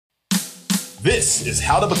This is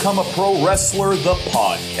How to Become a Pro Wrestler, the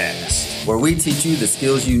podcast, where we teach you the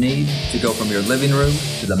skills you need to go from your living room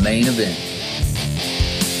to the main event.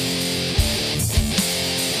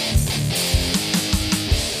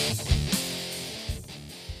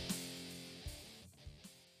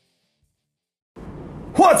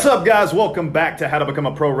 What's up, guys? Welcome back to How to Become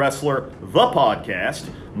a Pro Wrestler, the podcast.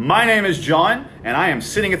 My name is John, and I am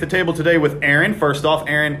sitting at the table today with Aaron. First off,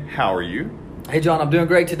 Aaron, how are you? Hey, John, I'm doing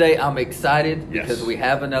great today. I'm excited Yes. because we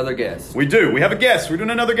have another guest. We do. We have a guest. We're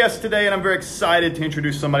doing another guest today, and I'm very excited to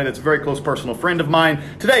introduce somebody that's a very close personal friend of mine.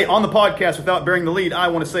 Today on the podcast, without bearing the lead, I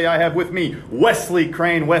want to say I have with me Wesley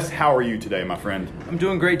Crane. Wes, how are you today, my friend? I'm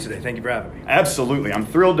doing great today. Thank you for having me. Absolutely. I'm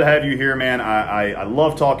thrilled to have you here, man. I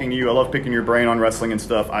love talking to you. I love picking your brain on wrestling and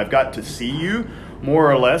stuff. I've got to see you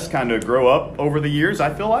more or less kind of grow up over the years,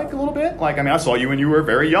 I feel like, a little bit. I saw you when you were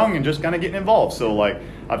very young and just kind of getting involved. So,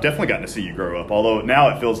 I've definitely gotten to see you grow up. Although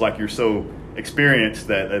now it feels like you're so experienced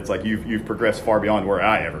that it's like you've progressed far beyond where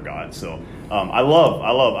I ever got. So,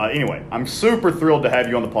 anyway, I'm super thrilled to have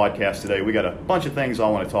you on the podcast today. We got a bunch of things I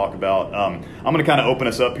want to talk about. I'm going to kind of open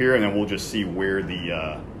us up here, and then we'll just see where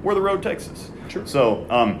the road takes us. Sure. So,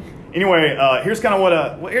 here's kind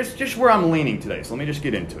of here's just where I'm leaning today. So let me just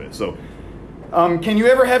get into it. So, can you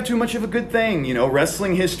ever have too much of a good thing? You know,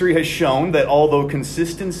 wrestling history has shown that although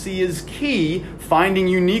consistency is key, finding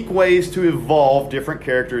unique ways to evolve different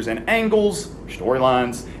characters and angles,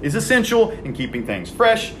 storylines, is essential in keeping things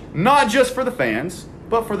fresh, not just for the fans,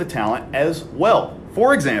 but for the talent as well.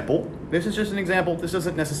 For example, this is just an example. This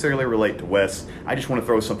doesn't necessarily relate to Wes. I just want to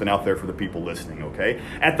throw something out there for the people listening, okay?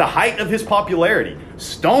 At the height of his popularity,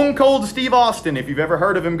 Stone Cold Steve Austin, if you've ever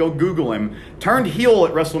heard of him, go Google him, turned heel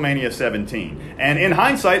at WrestleMania 17. And in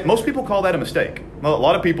hindsight, most people call that a mistake. Well, a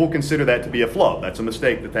lot of people consider that to be a flub. That's a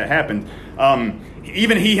mistake that happened.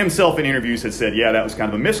 Even he himself in interviews has said, yeah, that was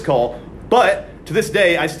kind of a miscall. But to this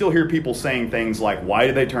day, I still hear people saying things like, why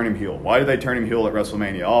did they turn him heel? Why did they turn him heel at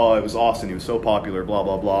WrestleMania? Oh, it was Austin. He was so popular, blah,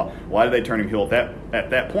 blah, blah. Why did they turn him heel at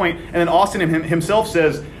that point? And then Austin himself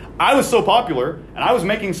says, I was so popular and I was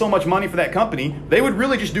making so much money for that company, they would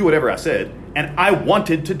really just do whatever I said. And I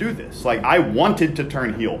wanted to do this. I wanted to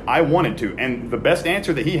turn heel. I wanted to. And the best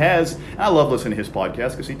answer that he has, and I love listening to his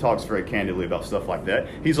podcast because he talks very candidly about stuff like that.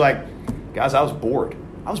 He's like, guys, I was bored.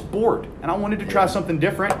 And I wanted to try something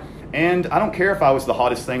different. And I don't care if I was the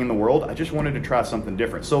hottest thing in the world. I just wanted to try something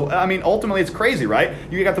different. So, ultimately, it's crazy, right?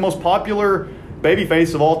 You got the most popular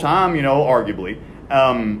babyface of all time, arguably.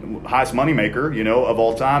 Highest moneymaker, of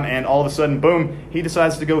all time. And all of a sudden, boom, he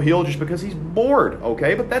decides to go heel just because he's bored,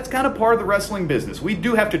 okay? But that's kind of part of the wrestling business. We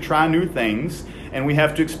do have to try new things, and we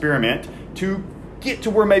have to experiment to get to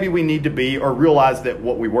where maybe we need to be, or realize that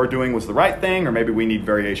what we were doing was the right thing, or maybe we need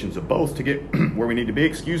variations of both to get where we need to be,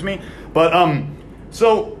 But,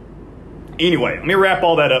 so... Anyway, let me wrap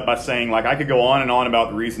all that up by saying, I could go on and on about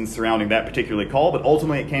the reasons surrounding that particular call, but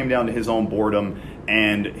ultimately it came down to his own boredom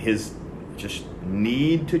and his just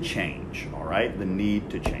need to change, all right? The need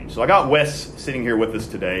to change. So I got Wes sitting here with us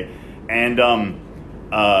today, and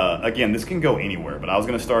again, this can go anywhere, but I was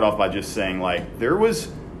going to start off by just saying, there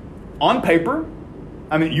was, on paper,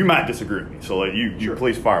 you might disagree with me, so you Sure.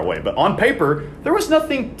 Please fire away, but on paper, there was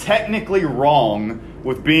nothing technically wrong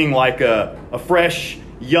with being a fresh,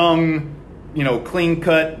 young,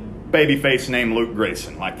 clean-cut babyface named Luke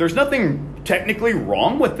Grayson. There's nothing technically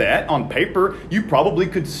wrong with that. On paper, you probably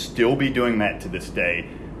could still be doing that to this day.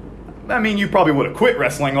 You probably would have quit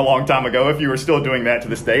wrestling a long time ago if you were still doing that to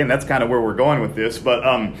this day, and that's kind of where we're going with this. But,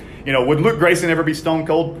 would Luke Grayson ever be Stone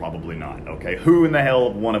Cold? Probably not, okay? Who in the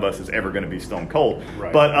hell one of us is ever going to be Stone Cold?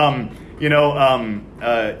 Right. But,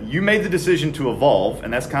 you made the decision to evolve,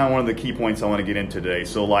 and that's kind of one of the key points I want to get into today.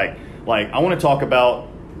 So, I want to talk about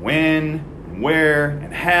when, where,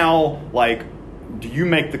 and how, do you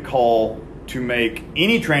make the call to make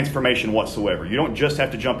any transformation whatsoever? You don't just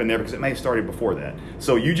have to jump in there because it may have started before that.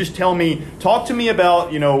 So you just talk to me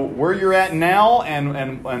about, where you're at now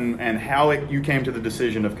and how you came to the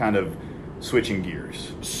decision of kind of switching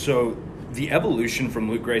gears. So the evolution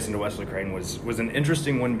from Luke Grayson to Wesley Crane was an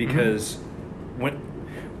interesting one because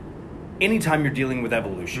anytime you're dealing with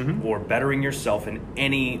evolution or bettering yourself in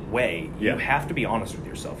any way, you have to be honest with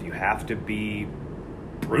yourself. You have to be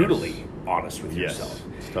brutally honest with yourself.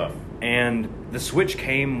 It's tough. And the switch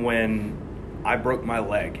came when I broke my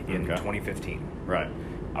leg in 2015. Right.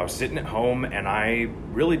 I was sitting at home and I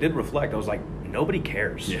really did reflect. I was like, nobody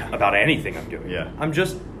cares about anything I'm doing. Yeah. I'm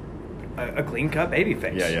just a clean-cut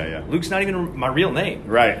babyface. Yeah. Luke's not even my real name.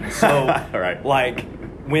 Right. So, right.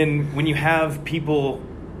 when you have people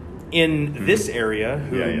in this area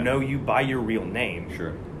who know you by your real name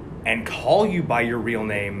Sure. and call you by your real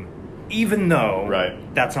name even though Right.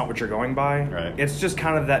 that's not what you're going by, Right. it's just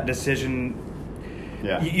kind of that decision.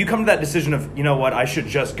 Yeah. You come to that decision of, you know what, I should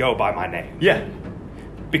just go by my name. Yeah.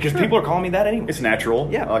 Because people are calling me that anyway. It's natural.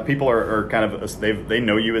 Yeah. Like people are kind of, they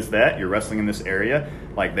know you as that. You're wrestling in this area.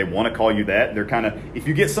 Like they want to call you that. They're kind of, if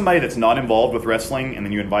you get somebody that's not involved with wrestling and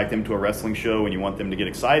then you invite them to a wrestling show and you want them to get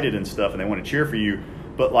excited and stuff and they want to cheer for you.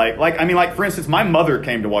 But like for instance, my mother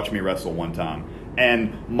came to watch me wrestle one time.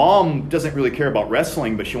 And mom doesn't really care about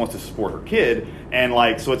wrestling, but she wants to support her kid. And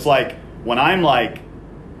like, so it's like when I'm like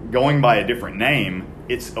going by a different name,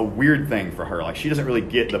 it's a weird thing for her. Like she doesn't really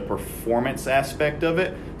get the performance aspect of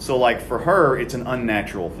it. So like for her, it's an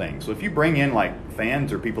unnatural thing. So if you bring in like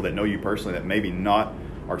fans or people that know you personally that maybe not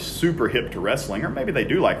are super hip to wrestling, or maybe they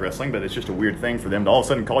do like wrestling, but it's just a weird thing for them to all of a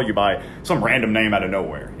sudden call you by some random name out of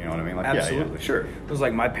nowhere. You know what I mean? Like, Absolutely. Yeah, sure. It was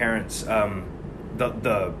like my parents,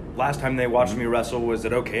 the last time they watched me wrestle was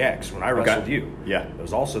at OKX when I wrestled you. Yeah. It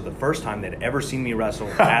was also the first time they'd ever seen me wrestle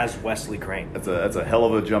as Wesley Crane. That's a hell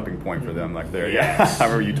of a jumping point for them, like there. Yes. Yeah. I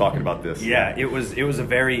remember you talking about this. Yeah, it was a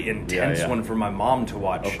very intense one for my mom to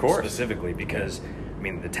watch, of course, specifically because I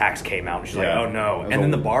mean the tax came out and she's like, Yeah. oh no, and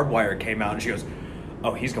then the barbed wire came out and she goes,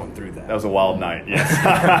 oh, he's going through that. That was a wild night,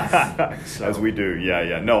 yes. As we do,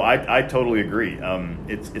 yeah. No, I totally agree.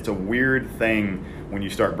 It's a weird thing when you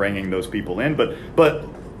start bringing those people in, but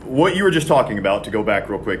what you were just talking about, to go back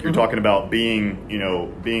real quick, you're talking about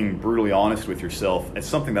being brutally honest with yourself. It's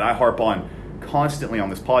something that I harp on constantly on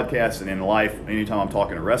this podcast and in life anytime I'm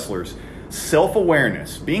talking to wrestlers.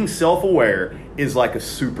 Self-awareness, being self-aware is like a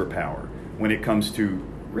superpower when it comes to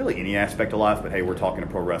really any aspect of life, but hey, we're talking to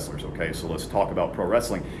pro wrestlers, okay? So let's talk about pro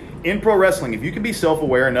wrestling. In pro wrestling, if you can be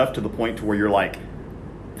self-aware enough to the point to where you're like,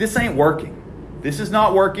 this ain't working, this is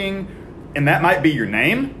not working, and that might be your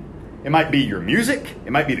name, it might be your music,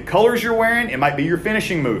 it might be the colors you're wearing, it might be your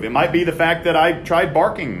finishing move, it might be the fact that I tried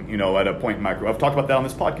barking, at a point in my career. I've talked about that on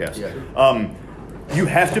this podcast. Yeah. You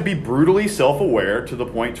have to be brutally self-aware to the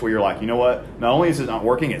point to where you're like, you know what, not only is it not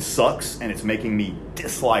working, it sucks, and it's making me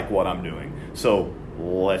dislike what I'm doing. So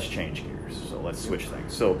let's change gears. So let's switch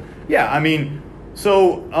things. So yeah, I mean,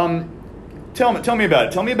 tell me about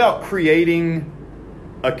it. Tell me about creating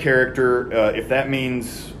a character, if that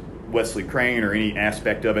means Wesley Crane or any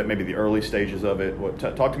aspect of it, maybe the early stages of it.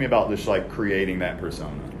 Talk to me about just like creating that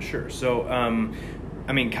persona. Sure. So,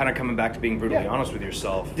 I mean, kind of coming back to being brutally honest with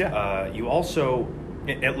yourself. Yeah. You also,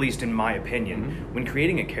 at least in my opinion, when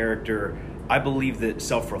creating a character, I believe that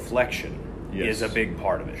self-reflection is a big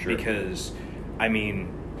part of it. Sure. Because, I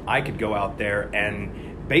mean, I could go out there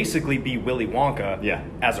and basically be Willy Wonka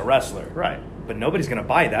as a wrestler. Right. But nobody's going to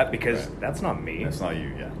buy that because that's not me. That's not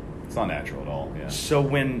you, It's not natural at all, So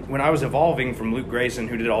when I was evolving from Luke Grayson,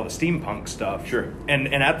 who did all the steampunk stuff, Sure.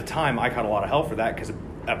 and at the time I caught a lot of hell for that because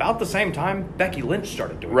about the same time Becky Lynch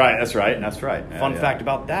started doing Right, it. that's right. Fun fact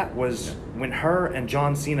about that was when her and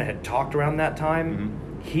John Cena had talked around that time,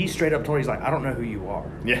 he straight up told her, he's like, I don't know who you are.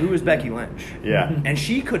 Yeah. Who is Becky Lynch? Yeah. And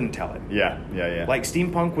she couldn't tell him. Yeah. Like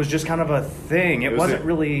steampunk was just kind of a thing. It wasn't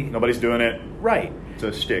really... Nobody's doing it. Right. It's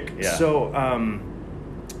a shtick, So,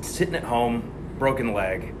 sitting at home, broken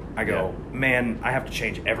leg, I go, man, I have to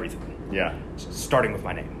change everything. Yeah. Starting with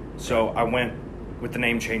my name. So I went with the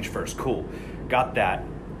name change first. Cool. Got that.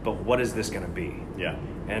 But what is this going to be? Yeah.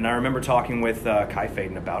 And I remember talking with Kai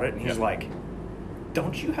Faden about it, and he's like,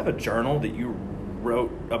 don't you have a journal that you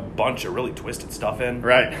wrote a bunch of really twisted stuff in?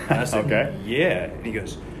 Right. And I said, Okay. yeah. And he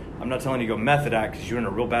goes, I'm not telling you to go method act because you're in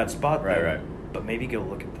a real bad spot there. Right. But maybe go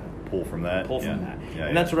look at that. Pull from that.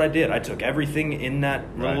 And that's what I did. I took everything in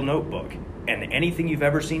that little notebook, and anything you've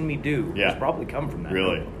ever seen me do has probably come from that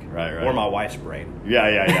Really? notebook. Right. Or my wife's brain.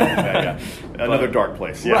 Yeah. Another dark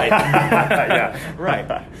place. Yeah. Right. Yeah.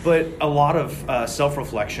 Right. But a lot of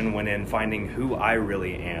self-reflection went in finding who I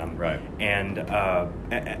really am. Right.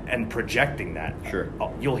 And projecting that. Sure.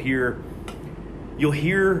 You'll hear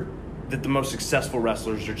that the most successful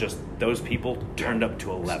wrestlers are just those people turned up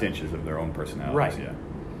to 11. Stenches of their own personalities. Right. Yeah.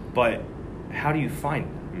 But how do you find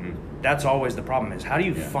that? That's always the problem is how do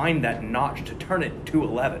you find that notch to turn it to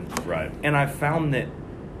 11? Right. And I've found that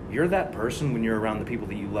you're that person when you're around the people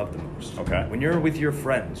that you love the most. Okay. When you're with your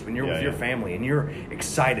friends, when you're with your family, and you're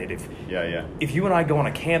excited. If you and I go on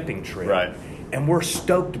a camping trip, right, and we're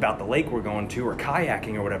stoked about the lake we're going to or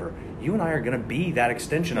kayaking or whatever, you and I are going to be that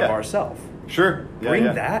extension of ourselves. Sure. Bring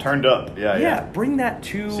that. Turned up. Yeah. Bring that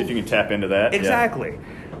to... See if you can tap into that. Exactly.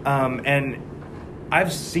 And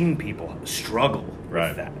I've seen people struggle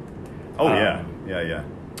with that. Oh, yeah.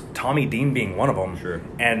 Tommy Dean being one of them. Sure.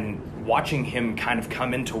 And watching him kind of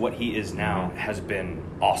come into what he is now has been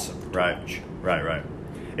awesome. Right.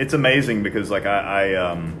 It's amazing because like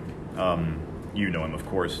I you know him, of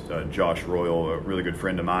course, Josh Royal, a really good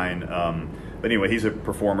friend of mine. But anyway, he's a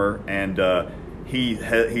performer, and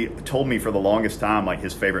he told me for the longest time, like,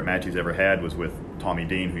 his favorite match he's ever had was with Tommy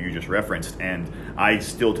Dean, who you just referenced. And I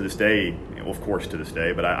still to this day, of course to this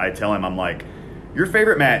day, but I tell him, I'm like, your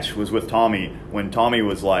favorite match was with Tommy when Tommy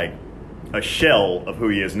was like a shell of who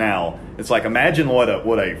he is now. It's like, imagine what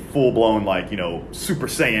a full-blown, like, you know, Super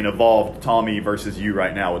Saiyan evolved Tommy versus you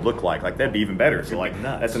right now would look like. Like, that'd be even better. So, like,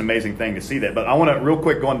 that's an amazing thing to see that. But I want to, real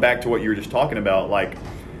quick, going back to what you were just talking about, like,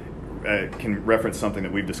 can reference something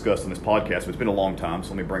that we've discussed on this podcast, but it's been a long time, so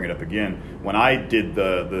let me bring it up again. When I did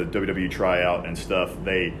the WWE tryout and stuff,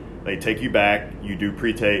 they take you back, you do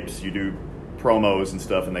pre-tapes, you do promos and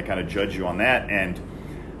stuff, and they kind of judge you on that, and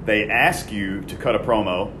they ask you to cut a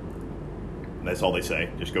promo. That's all they say,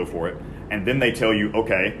 just go for it. And then they tell you,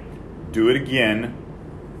 okay, do it again,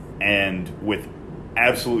 and with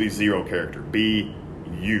absolutely zero character. Be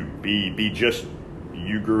you. Be just,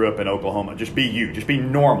 you grew up in Oklahoma. Just be you. Just be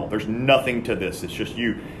normal. There's nothing to this. It's just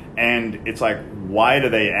you. And it's like, why do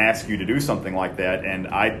they ask you to do something like that? And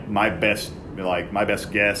my best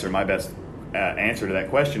guess, or my best answer to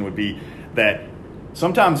that question would be that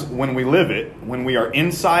sometimes when we live it, when we are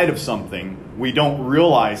inside of something, we don't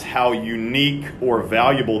realize how unique or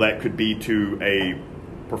valuable that could be to a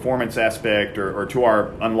performance aspect, or to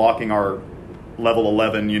our unlocking our level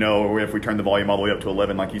 11, you know, or if we turn the volume all the way up to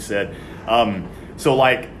 11, like you said. So,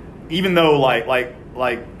 like, even though,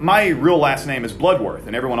 like my real last name is Bloodworth,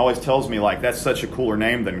 and everyone always tells me, like, that's such a cooler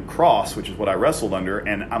name than Cross, which is what I wrestled under,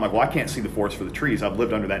 and I'm like, well, I can't see the forest for the trees. I've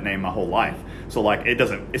lived under that name my whole life. So, like,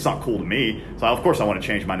 it's not cool to me. So, of course, I want to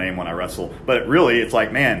change my name when I wrestle. But really, it's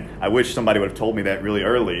like, man, I wish somebody would have told me that really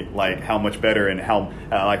early, like, how much better, and how,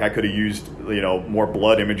 like, I could have used, you know, more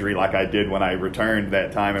blood imagery like I did when I returned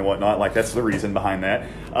that time and whatnot. Like, that's the reason behind that,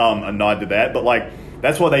 a nod to that. But, like,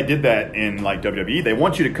 that's why they did that in, like, WWE. They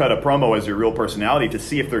want you to cut a promo as your real personality to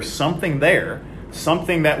see if there's something there,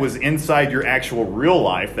 something that was inside your actual real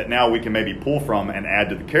life that now we can maybe pull from and add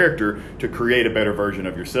to the character to create a better version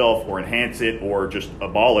of yourself, or enhance it, or just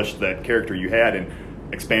abolish that character you had and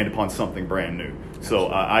expand upon something brand new. So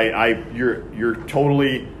you're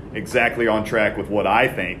totally exactly on track with what I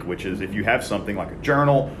think, which is, if you have something like a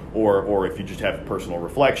journal, or if you just have personal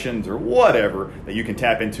reflections or whatever that you can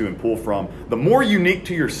tap into and pull from, the more unique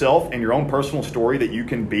to yourself and your own personal story that you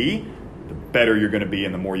can be, the better you're going to be,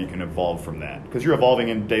 and the more you can evolve from that, because you're evolving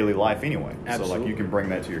in daily life anyway. Absolutely. So, like, you can bring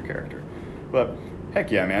that to your character. But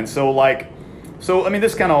heck yeah, man. So I mean,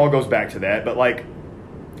 this kind of all goes back to that, but, like,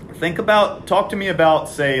 talk to me about,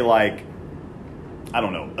 say, like, I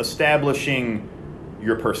don't know, establishing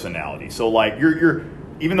your personality. So, like, you're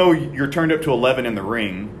even though you're turned up to 11 in the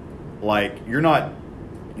ring, like, you're not,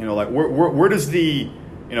 you know, like, where does the,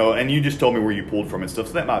 you know, and you just told me where you pulled from and stuff,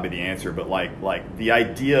 so that might be the answer, but like the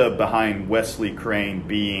idea behind Wesley Crane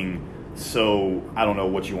being so, I don't know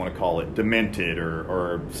what you want to call it, demented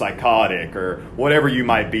or psychotic or whatever you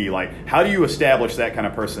might be, like, how do you establish that kind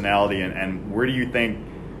of personality, and where do you think,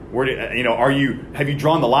 you know, have you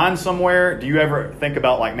drawn the line somewhere? Do you ever think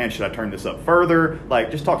about, like, man, should I turn this up further?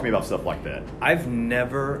 Like, just talk to me about stuff like that. I've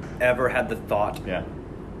never, ever had the thought,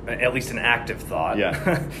 at least an active thought,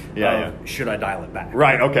 should I dial it back?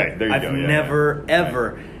 Right, okay, there you I've go. I've never,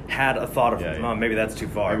 ever had a thought of, maybe that's too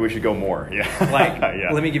far. Maybe we should go more, Like,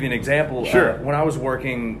 let me give you an example. Sure. When I was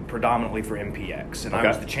working predominantly for MPX, and I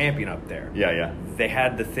was the champion up there, they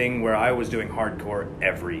had the thing where I was doing hardcore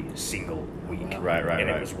every single week. Right. And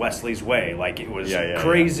it was Wesley's way. Like, it was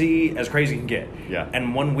crazy, as crazy can get. Yeah.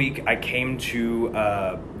 And one week I came to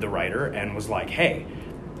the writer and was like, hey,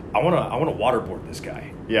 I want to waterboard this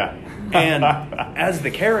guy. Yeah. And as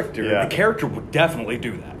the character would definitely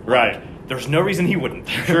do that. Right. There's no reason he wouldn't.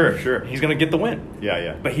 Sure. He's going to get the win.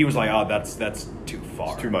 Yeah. But he was like, oh, that's too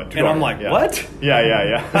far. It's too much. And I'm like, what?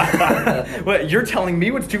 Yeah. What, you're telling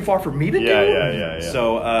me what's too far for me to do? Yeah.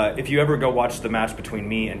 So if you ever go watch the match between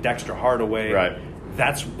me and Dexter Hardaway, right,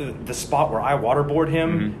 that's the spot where I waterboard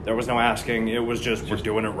him. Mm-hmm. There was no asking. It was just we're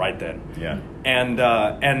doing it right then. Yeah.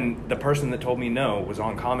 And the person that told me no was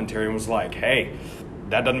on commentary and was like, hey,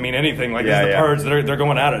 that doesn't mean anything. Like, it's the Purge. They're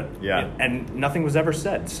going at it. Yeah. And nothing was ever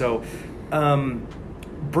said. So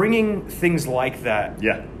bringing things like that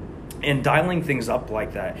and dialing things up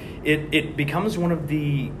like that, it becomes one of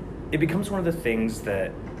the things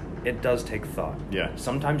that it does take thought. Yeah.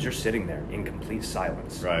 Sometimes you're sitting there in complete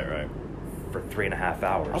silence. Right. For 3.5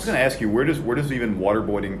 hours. I was going to ask you, where does even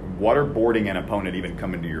waterboarding an opponent even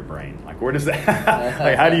come into your brain? Like, where does that?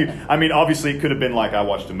 Like, how do you? I mean, obviously, it could have been like I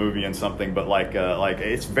watched a movie and something, but like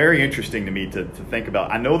it's very interesting to me to think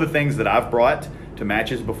about. I know the things that I've brought to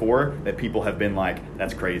matches before that people have been like,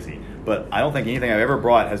 that's crazy. But I don't think anything I've ever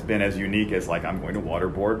brought has been as unique as like, I'm going to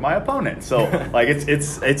waterboard my opponent. So like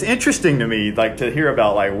it's interesting to me like to hear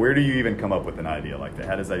about like, where do you even come up with an idea like that?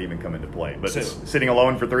 How does that even come into play? But sitting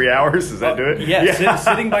alone for 3 hours, does that do it? Yeah.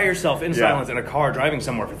 Sitting by yourself in silence in a car driving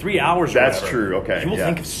somewhere for 3 hours. That's whatever, true. Okay. You will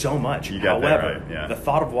think of so much. However, the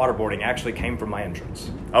thought of waterboarding actually came from my entrance.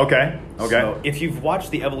 Okay. So if you've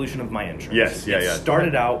watched the evolution of my entrance, it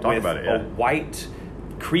started out with a white,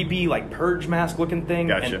 creepy, like purge mask looking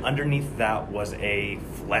thing, and underneath that was a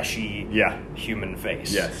fleshy human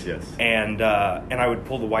face. Yes. And I would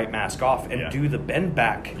pull the white mask off and do the bend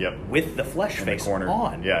back with the flesh face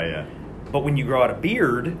on. Yeah. But when you grow out a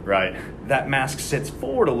beard, right, that mask sits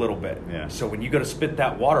forward a little bit. Yeah. So when you go to spit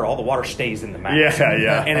that water, all the water stays in the mask.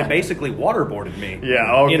 Yeah. And it basically waterboarded me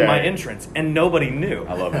in my entrance, and nobody knew.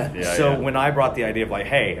 I love it. So when I brought the idea of like,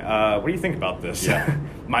 hey, what do you think about this?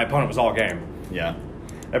 My opponent was all game. Yeah.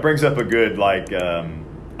 That brings up a good like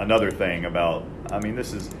another thing about. I mean,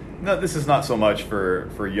 this is not so much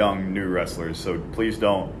for young new wrestlers. So please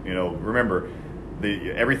don't remember.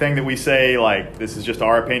 Everything that we say, like, this is just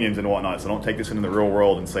our opinions and whatnot, so don't take this into the real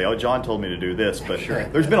world and say, oh, John told me to do this. But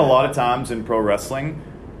there's been a lot of times in pro wrestling,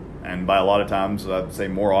 and by a lot of times, I'd say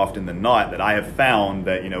more often than not, that I have found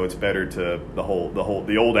that, it's better to, the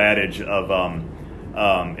old adage of,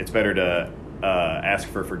 it's better to ask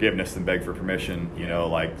for forgiveness than beg for permission.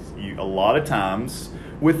 A lot of times,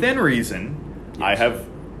 within reason, I have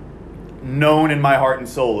known in my heart and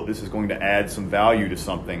soul that this is going to add some value to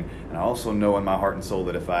something. And I also know in my heart and soul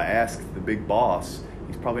that if I ask the big boss,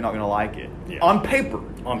 he's probably not going to like it. On paper.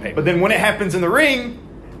 But then when it happens in the ring,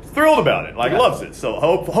 thrilled about it. Loves it. So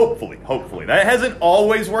hopefully. That hasn't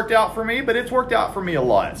always worked out for me, but it's worked out for me a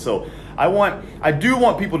lot. So I do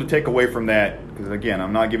want people to take away from that, because again,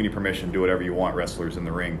 I'm not giving you permission to do whatever you want, wrestlers in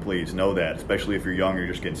the ring. Please know that, especially if you're young or you're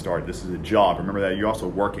just getting started. This is a job. Remember that. You're also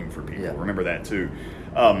working for people. Remember that too.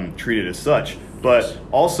 Treat it as such. But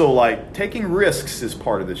also, like, taking risks is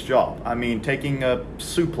part of this job. I mean, taking a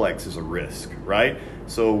suplex is a risk, right?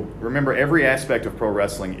 So remember, every aspect of pro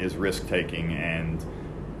wrestling is risk taking, and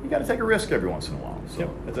you got to take a risk every once in a while.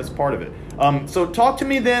 So that's part of it. So talk to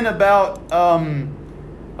me then about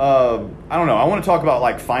I don't know. I want to talk about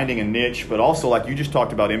like finding a niche, but also like you just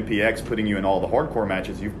talked about MPX putting you in all the hardcore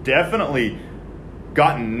matches. You've definitely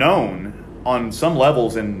gotten known on some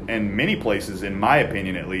levels and many places, in my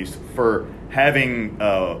opinion at least, for having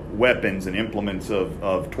weapons and implements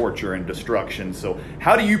of torture and destruction. So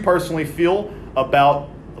how do you personally feel about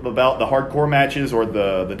the hardcore matches or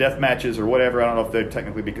the death matches or whatever? I don't know if they'd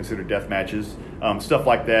technically be considered death matches, stuff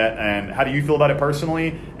like that. And how do you feel about it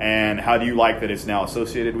personally? And how do you like that it's now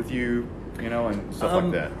associated with you, and stuff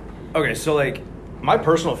like that? Okay, so like my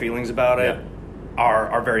personal feelings about it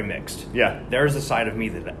are very mixed. Yeah. There's a side of me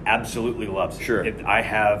that absolutely loves it. Sure. I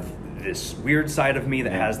have this weird side of me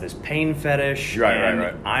that has this pain fetish.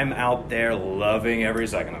 Right. I'm out there loving every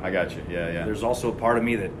second of it. I got you. Yeah. There's also a part of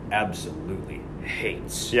me that absolutely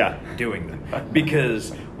hates doing them.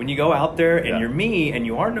 Because when you go out there and you're me and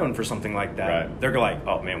you are known for something like that, they're like,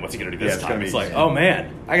 oh man, what's he going to do this time? It's like, oh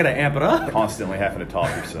man, I got to amp it up. Constantly having to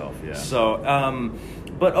talk yourself. Yeah. So,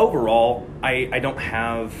 but overall, I don't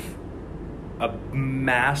have a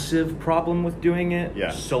massive problem with doing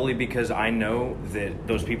it solely because I know that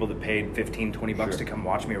those people that paid $15-20 to come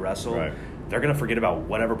watch me wrestle, they're going to forget about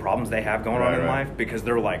whatever problems they have going on in life, because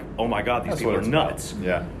they're like, oh my God, these people are nuts. About.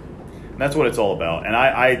 Yeah. And that's what it's all about. And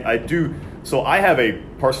I do, so I have a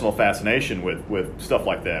personal fascination with stuff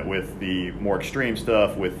like that, with the more extreme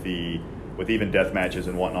stuff, with even death matches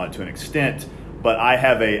and whatnot to an extent. But I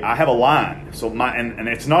have a line. So and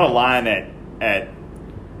it's not a line at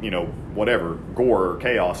whatever, gore or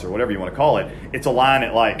chaos or whatever you want to call it. It's a line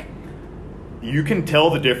at like, you can tell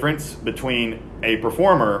the difference between a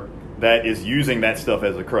performer that is using that stuff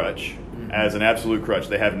as a crutch, as an absolute crutch.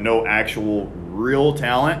 They have no actual real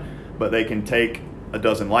talent, but they can take a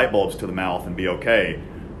dozen light bulbs to the mouth and be okay.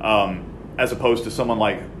 As opposed to someone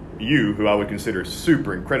like you, who I would consider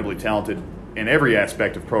super incredibly talented in every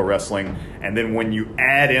aspect of pro wrestling, and then when you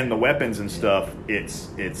add in the weapons and stuff,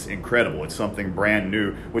 it's incredible. It's something brand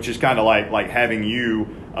new, which is kind of like having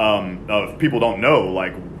you. If people don't know,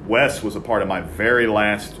 like Wes was a part of my very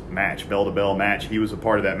last match, bell to bell match. He was a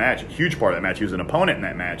part of that match, a huge part of that match. He was an opponent in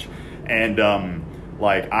that match, and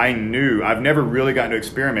I knew I've never really gotten to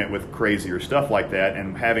experiment with crazier stuff like that,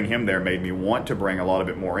 and having him there made me want to bring a lot of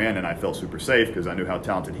it more in, and I felt super safe because I knew how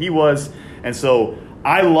talented he was, and so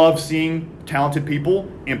I love seeing talented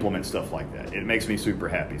people implement stuff like that. It makes me super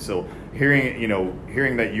happy. So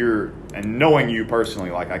hearing that you're, and knowing you personally,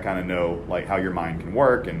 like I kind of know like how your mind can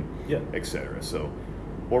work and et cetera. So,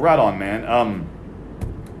 well, right on, man.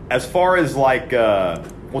 As far as like,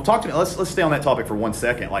 well, talk to me. Let's stay on that topic for 1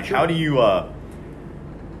 second. Like, how do you,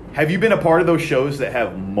 have you been a part of those shows that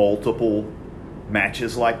have multiple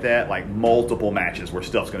matches like that, like multiple matches where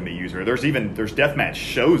stuff's going to be used? Or there's deathmatch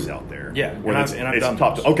shows out there. Yeah, where I've done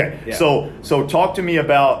those. Okay, yeah. So talk to me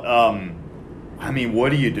about. I mean, what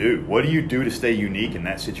do you do? What do you do to stay unique in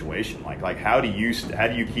that situation? Like how do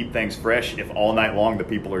you keep things fresh if all night long the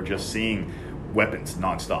people are just seeing weapons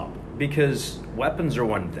nonstop? Because weapons are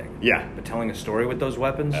one thing. Yeah. But telling a story with those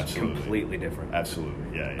weapons, Absolutely. Completely different.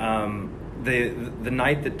 Absolutely. Yeah. The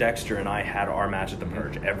night that Dexter and I had our match at the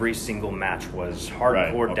Purge, every single match was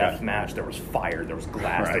hardcore death match. There was fire, there was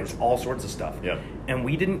glass, there was all sorts of stuff. Yep. And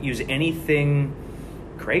we didn't use anything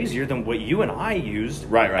crazier than what you and I used at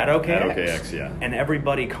OKX. At OKX, yeah. And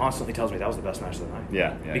everybody constantly tells me that was the best match of the night.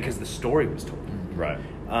 Yeah. Because the story was told. Right.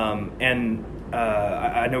 I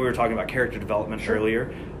know we were talking about character development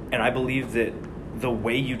earlier, and I believe that the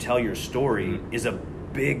way you tell your story is a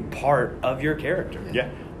big part of your character. Yeah.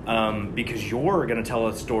 Because you're going to tell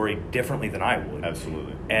a story differently than I would.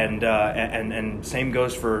 Absolutely. And same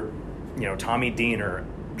goes for, Tommy Dean or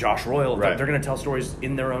Josh Royal. Right. They're going to tell stories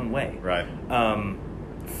in their own way. Right.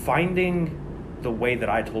 Finding the way that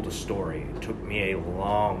I told a story took me a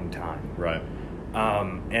long time. Right.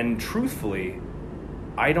 And truthfully,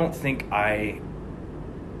 I don't think I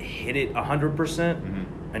hit it 100%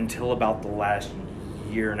 until about the last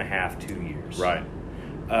year and a half, 2 years. Right.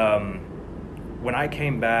 When I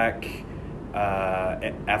came back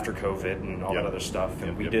after COVID and all that other stuff,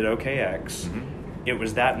 and we did OKX, it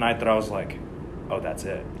was that night that I was like, oh, that's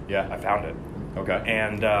it. Yeah. I found it. Okay.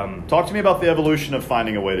 And talk to me about the evolution of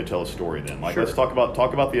finding a way to tell a story then. Like, let's talk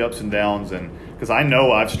about the ups and downs, and because I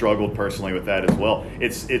know I've struggled personally with that as well.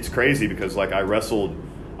 It's crazy because like I wrestled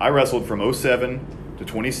from 07 to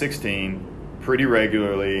 2016 pretty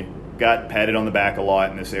regularly. Got patted on the back a lot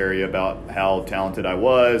in this area about how talented I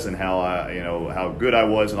was and how good I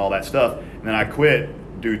was and all that stuff. And then I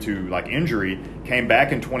quit due to like injury. Came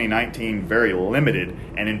back in 2019 very limited,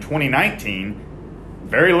 and in 2019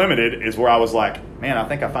 very limited is where I was like, man, I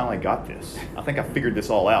think I finally got this. I think I figured this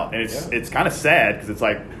all out. And it's kind of sad because it's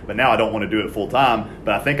like, but now I don't want to do it full time,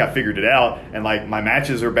 but I think I figured it out, and like my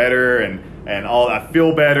matches are better and all, I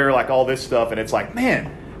feel better, like all this stuff, and it's like,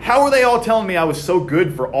 man, how were they all telling me I was so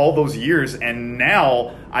good for all those years, and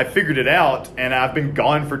now I figured it out, and I've been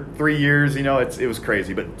gone for 3 years? It was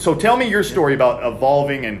crazy. But so tell me your story about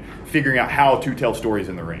evolving and figuring out how to tell stories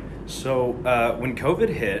in the ring. So when COVID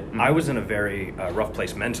hit, I was in a very rough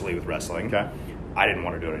place mentally with wrestling. Okay. I didn't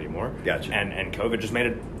want to do it anymore. Gotcha. And COVID just made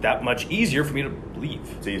it that much easier for me to leave.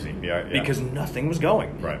 It's easy, yeah. Because nothing was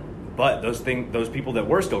going. Right. But those people that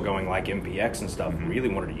were still going, like MPX and stuff, really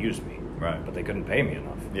wanted to use me. Right. But they couldn't pay me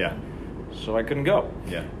enough. Yeah. So I couldn't go.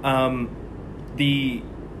 Yeah.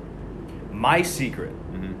 My secret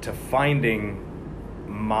to finding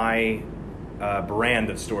my brand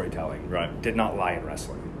of storytelling did not lie in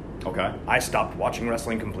wrestling. Okay. I stopped watching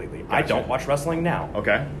wrestling completely. Gotcha. I don't watch wrestling now.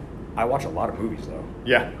 Okay. I watch a lot of movies though.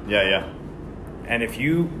 Yeah. And if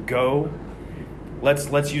you go,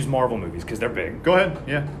 let's use Marvel movies because they're big. Go ahead.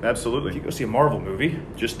 Yeah, absolutely. If you go see a Marvel movie,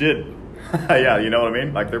 just did. Yeah, you know what I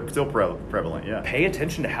mean? Like they're still prevalent. Yeah. Pay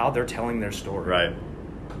attention to how they're telling their story. Right.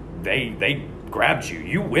 They grabbed you.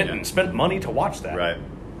 You went and spent money to watch that. Right.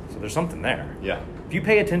 So there's something there. Yeah. If you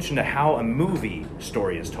pay attention to how a movie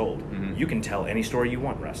story is told, you can tell any story you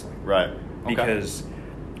want in wrestling. Right. Okay. Because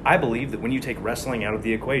I believe that when you take wrestling out of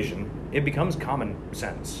the equation, it becomes common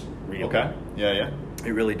sense. Really. Okay. Yeah.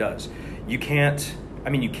 It really does. You can't. I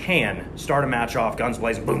mean, you can start a match off, guns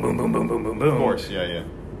blazing, boom, boom, boom, boom, boom, boom, boom. Of course. Yeah.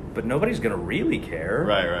 But nobody's going to really care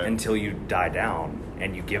right. until you die down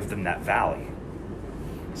and you give them that valley.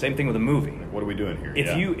 Same thing with a movie. What are we doing here?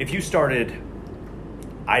 If you started,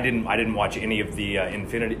 I didn't watch any of the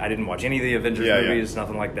Infinity. I didn't watch any of the Avengers movies,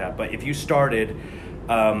 nothing like that. But if you started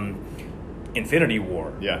Infinity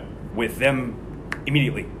War, with them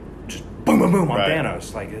immediately just boom, boom, boom on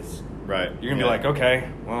Thanos, like it's you're gonna be like, okay,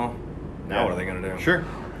 well, now what are they gonna do? Sure.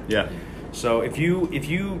 Yeah. So if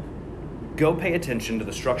you go pay attention to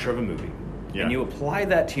the structure of a movie and you apply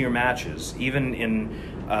that to your matches, even in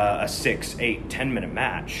a 6, 8, 10-minute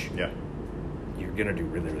match, you're gonna do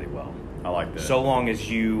really, really well. I like that. So long as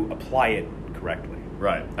you apply it correctly.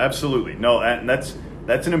 Right. Absolutely. No, and that's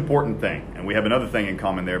an important thing. And we have another thing in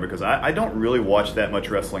common there because I don't really watch that much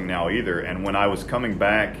wrestling now either. And when I was coming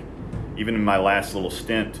back, even in my last little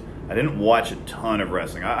stint, I didn't watch a ton of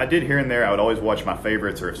wrestling. I did here and there. I would always watch my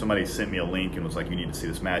favorites, or if somebody sent me a link and was like, you need to see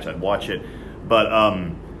this match, I'd watch it. But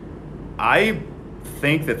I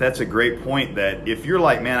think that that's a great point, that if you're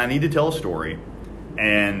like, man, I need to tell a story,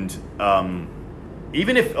 and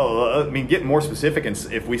even if, get more specific, and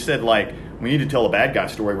if we said, like, we need to tell a bad guy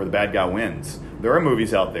story where the bad guy wins, there are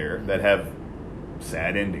movies out there that have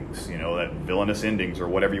sad endings, that villainous endings, or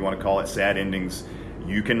whatever you want to call it, sad endings.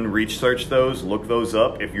 You can research those, look those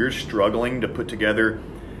up. If you're struggling to put together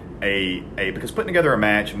because putting together a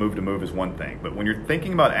match move to move is one thing, but when you're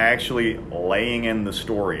thinking about actually laying in the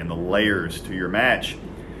story and the layers to your match,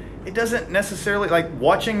 it doesn't necessarily, like,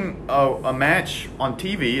 watching a match on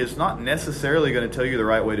TV is not necessarily going to tell you the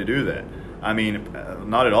right way to do that. I mean,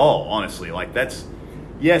 not at all, honestly. Like,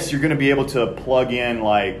 yes, you're going to be able to plug in,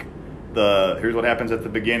 like, here's what happens at the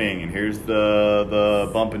beginning, and here's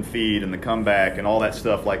the bump and feed and the comeback and all that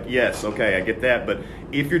stuff. Like, yes, okay, I get that. But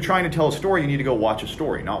if you're trying to tell a story, you need to go watch a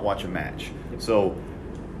story, not watch a match. So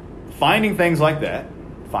finding things like that,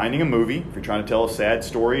 finding a movie, if you're trying to tell a sad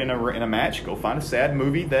story in a match, go find a sad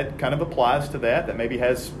movie that kind of applies to that maybe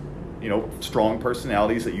has, strong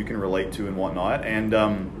personalities that you can relate to and whatnot, and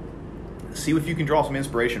see if you can draw some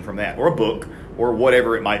inspiration from that, or a book, or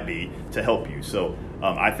whatever it might be to help you. So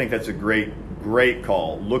I think that's a great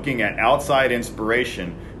call, looking at outside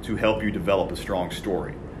inspiration to help you develop a strong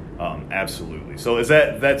story. Absolutely. So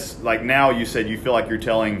that's like, now you said you feel like you're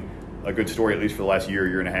telling a good story, at least for the last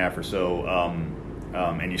year and a half or so,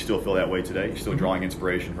 and you still feel that way today? You're still drawing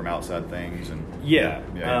inspiration from outside things? And Yeah.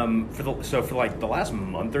 For like the last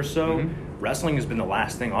month or so, wrestling has been the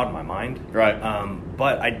last thing on my mind. Right.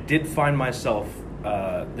 But I did find myself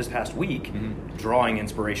this past week drawing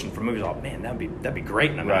inspiration from movies. Oh man, that'd be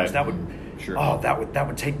great. And I mean, that would that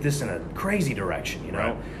would take this in a crazy direction,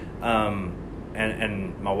 Right.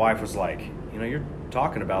 And my wife was like, you're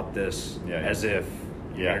talking about this as if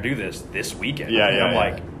you're gonna do this weekend. I'm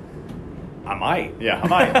like, I might. Yeah,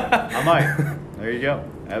 I might. There you go.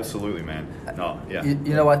 Absolutely, man. No, yeah.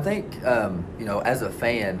 I think, as a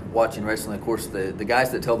fan watching wrestling, of course, the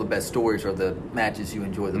guys that tell the best stories are the matches you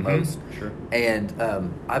enjoy the most. Sure. And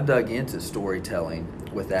I've dug into storytelling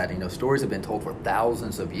with that. Stories have been told for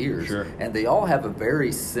thousands of years. Sure. And they all have a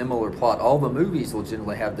very similar plot. All the movies will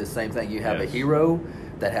generally have the same thing. You have a hero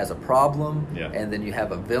that has a problem, and then you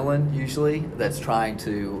have a villain usually that's trying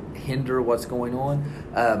to hinder what's going on,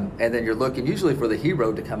 and then you're looking usually for the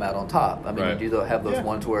hero to come out on top. I mean, you do have those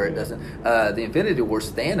ones where it doesn't. The Infinity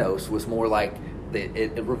Wars, Thanos was more like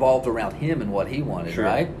it revolved around him and what he wanted,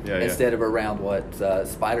 right? Instead of around what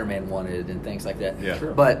Spider-Man wanted and things like that. Yeah.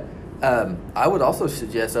 Sure. But I would also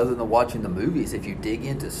suggest, other than watching the movies, if you dig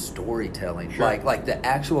into storytelling, like the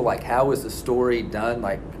actual, like, how is the story done,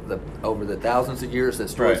 like over the thousands of years that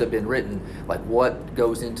stories have been written, like what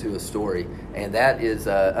goes into a story. And that is,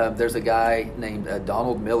 there's a guy named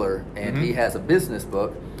Donald Miller, and he has a business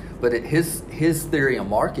book, but his theory on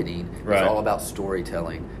marketing is all about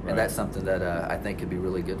storytelling, and that's something that I think could be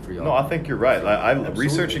really good for y'all. No, I think you're right. I'm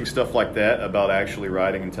researching stuff like that about actually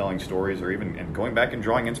writing and telling stories, or even and going back and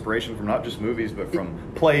drawing inspiration from not just movies, but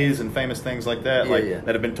from plays and famous things like that,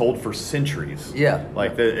 that have been told for centuries. Yeah.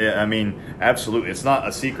 Like, I mean, absolutely. It's not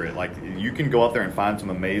a secret. Like, you can go out there and find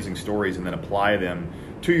some amazing stories and then apply them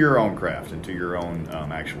to your own craft and to your own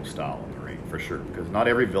actual style in the ring, for sure. Because not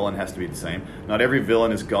every villain has to be the same. Not every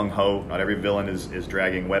villain is gung-ho. Not every villain is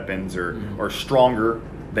dragging weapons or stronger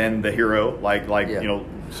than the hero. Like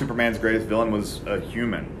Superman's greatest villain was a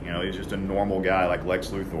human. He's just a normal guy like Lex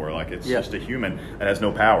Luthor. Like, it's just a human that has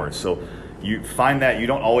no powers. So you find that you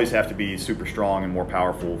don't always have to be super strong and more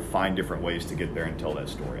powerful. Find different ways to get there and tell that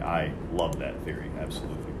story. I love that theory.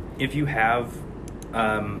 Absolutely. If you have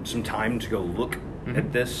some time to go look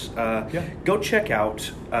at this, go check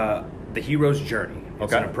out The Hero's Journey.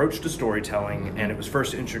 It's an approach to storytelling, and it was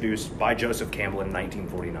first introduced by Joseph Campbell in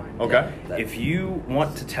 1949. Okay. If you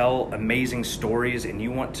want to tell amazing stories and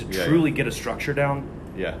you want to truly get a structure down,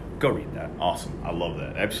 go read that. Awesome. I love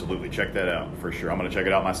that. Absolutely. Check that out for sure. I'm going to check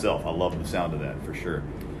it out myself. I love the sound of that for sure.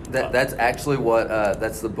 That's actually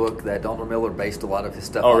that's the book that Donald Miller based a lot of his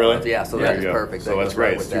stuff on. Oh, really? With. Yeah, so that is perfect. So that's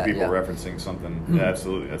great. It's two people referencing something. Yeah,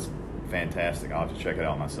 absolutely. That's fantastic. I'll have to check it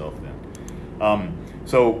out myself then.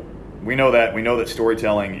 So we know that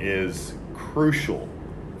storytelling is crucial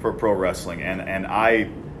for pro wrestling, and I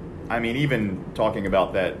mean, even talking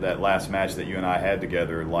about that last match that you and I had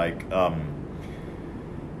together, like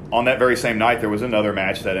on that very same night there was another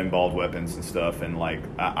match that involved weapons and stuff, and like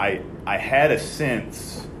I had a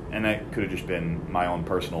sense, and that could have just been my own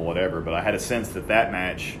personal whatever, but I had a sense that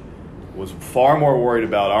match was far more worried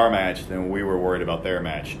about our match than we were worried about their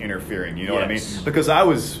match interfering. You know what I mean? Because I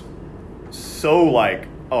was so like,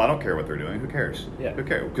 oh, I don't care what they're doing. Who cares? Yeah. Who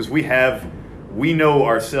cares? Because we know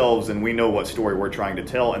ourselves and we know what story we're trying to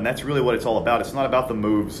tell, and that's really what it's all about. It's not about the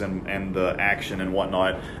moves and the action and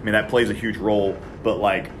whatnot. I mean, that plays a huge role, but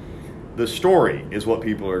like the story is what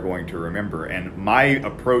people are going to remember. And my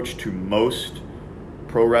approach to most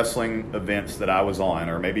pro wrestling events that I was on,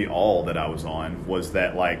 or maybe all that I was on, was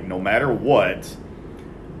that like no matter what,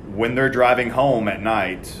 when they're driving home at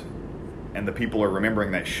night and the people are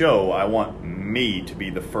remembering that show, I want me to be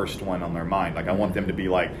the first one on their mind. Like, I want them to be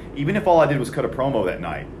like, even if all I did was cut a promo that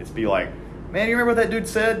night, it's be like, man, you remember what that dude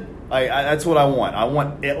said? That's what I want. I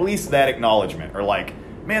want at least that acknowledgement. Or like,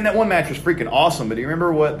 man, that one match was freaking awesome, but do you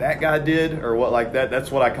remember what that guy did? Or what like that? That's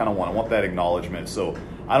what I kind of want. I want that acknowledgement. So,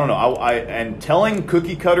 I don't know. And telling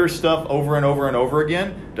cookie cutter stuff over and over and over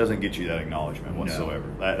again doesn't get you that acknowledgement whatsoever.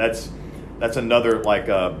 No. That's another, like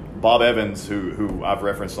Bob Evans, who I've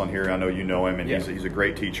referenced on here. I know you know him, and he's a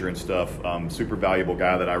great teacher and stuff. Super valuable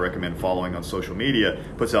guy that I recommend following on social media.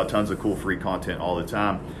 Puts out tons of cool free content all the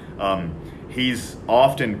time. He's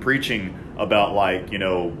often preaching about, like, you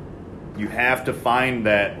know, you have to find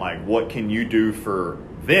that, like, what can you do for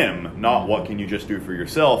them, not what can you just do for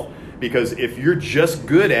yourself. Because if you're just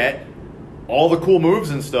good at all the cool moves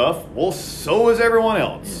and stuff, well, so is everyone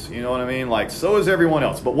else. You know what I mean? Like, so is everyone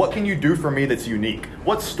else. But what can you do for me that's unique?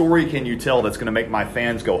 What story can you tell that's going to make my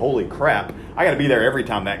fans go, holy crap, I got to be there every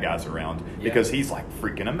time that guy's around, because he's like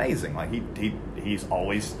freaking amazing. Like he's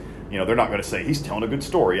always, you know, they're not going to say he's telling a good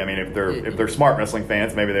story. I mean, if they're smart wrestling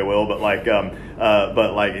fans, maybe they will. But like,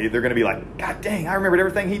 they're going to be like, God dang, I remembered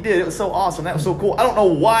everything he did. It was so awesome. That was so cool. I don't know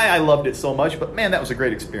why I loved it so much, but man, that was a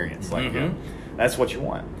great experience. Like, that's what you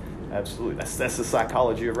want. Absolutely. That's the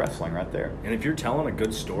psychology of wrestling right there. And if you're telling a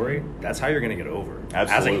good story, that's how you're going to get over.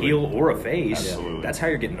 Absolutely. As a heel or a face, Absolutely. That's how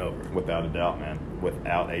you're getting over. Without a doubt, man.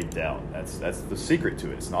 Without a doubt. That's the secret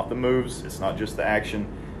to it. It's not the moves. It's not just the action.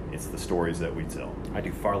 It's the stories that we tell. I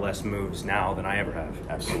do far less moves now than I ever have.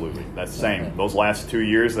 Absolutely. That's the same. Those last 2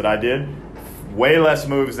 years that I did, way less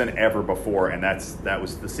moves than ever before, and that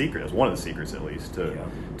was the secret. It was one of the secrets, at least,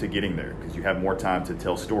 to getting there, because you have more time to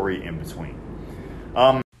tell story in between.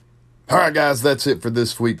 All right, guys, that's it for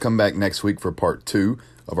this week. Come back next week for part 2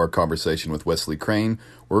 of our conversation with Wesley Crane.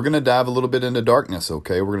 We're going to dive a little bit into darkness,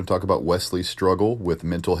 okay? We're going to talk about Wesley's struggle with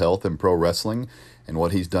mental health and pro wrestling and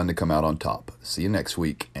what he's done to come out on top. See you next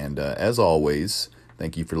week. And as always,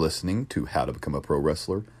 thank you for listening to How to Become a Pro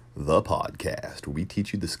Wrestler, the podcast, where we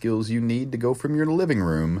teach you the skills you need to go from your living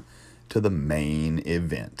room to the main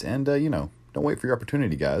event. And, don't wait for your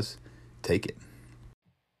opportunity, guys. Take it.